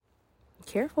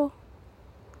careful.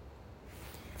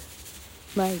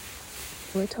 Like,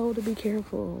 we're told to be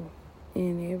careful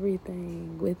in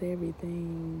everything, with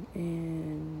everything,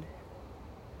 and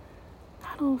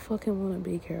I don't fucking want to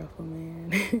be careful,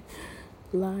 man.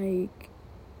 Like,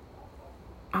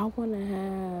 I want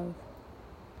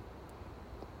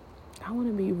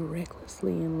to be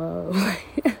recklessly in love.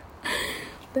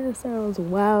 That sounds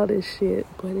wild as shit,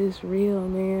 but it's real,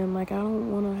 man. Like, I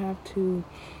don't want to have to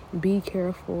be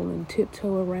careful and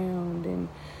tiptoe around and,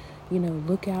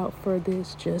 look out for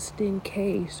this just in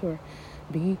case, or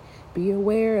be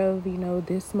aware of,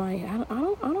 this might. I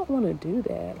don't want to do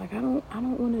that. Like, I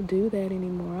don't want to do that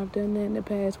anymore. I've done that in the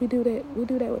past. We do that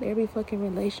with every fucking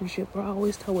relationship. We're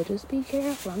always told, well, just be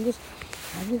careful. I'm just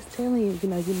telling you,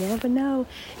 you never know.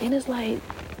 And it's like,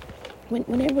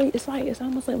 whenever it's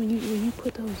almost like when you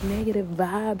put those negative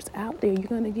vibes out there, you're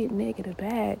gonna get negative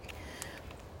back.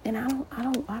 And I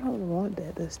don't want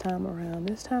that this time around.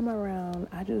 This time around,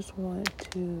 I just want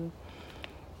to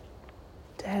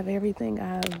have everything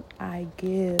I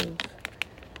give,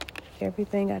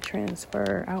 everything I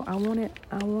transfer. I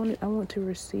want to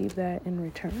receive that in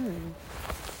return.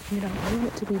 I want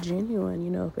it to be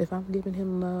genuine. If I'm giving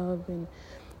him love and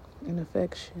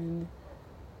affection,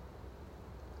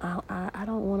 I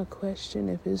don't want to question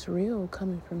if it's real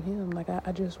coming from him. Like,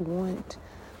 I just want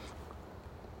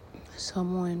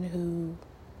someone who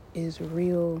is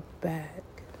real back,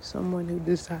 someone who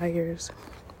desires,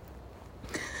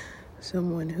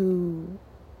 someone who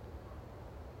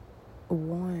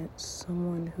wants,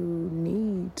 someone who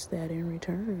needs that in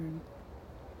return.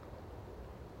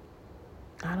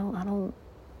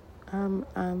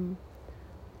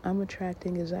 I'm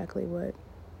attracting exactly what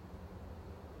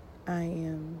I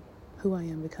am, who I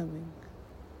am becoming.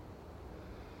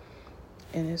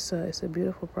 And it's a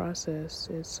beautiful process.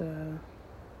 It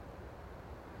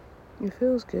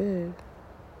feels good.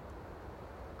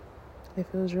 It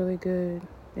feels really good.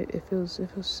 It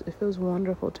feels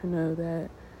wonderful to know that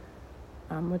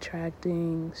I'm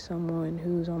attracting someone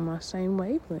who's on my same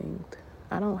wavelength.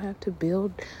 I don't have to be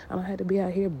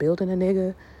out here building a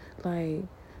nigga. Like,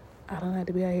 I don't have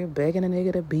to be out here begging a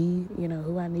nigga to be,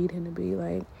 who I need him to be.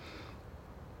 Like,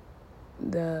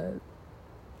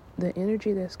 the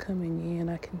energy that's coming in,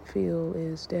 I can feel,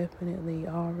 is definitely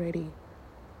already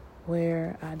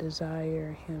where I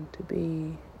desire him to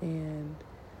be. And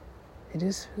it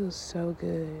just feels so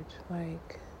good.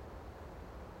 Like,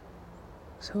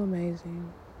 so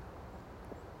amazing.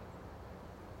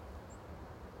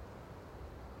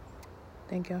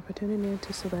 Thank y'all for tuning in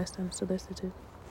to Celeste Unsolicited.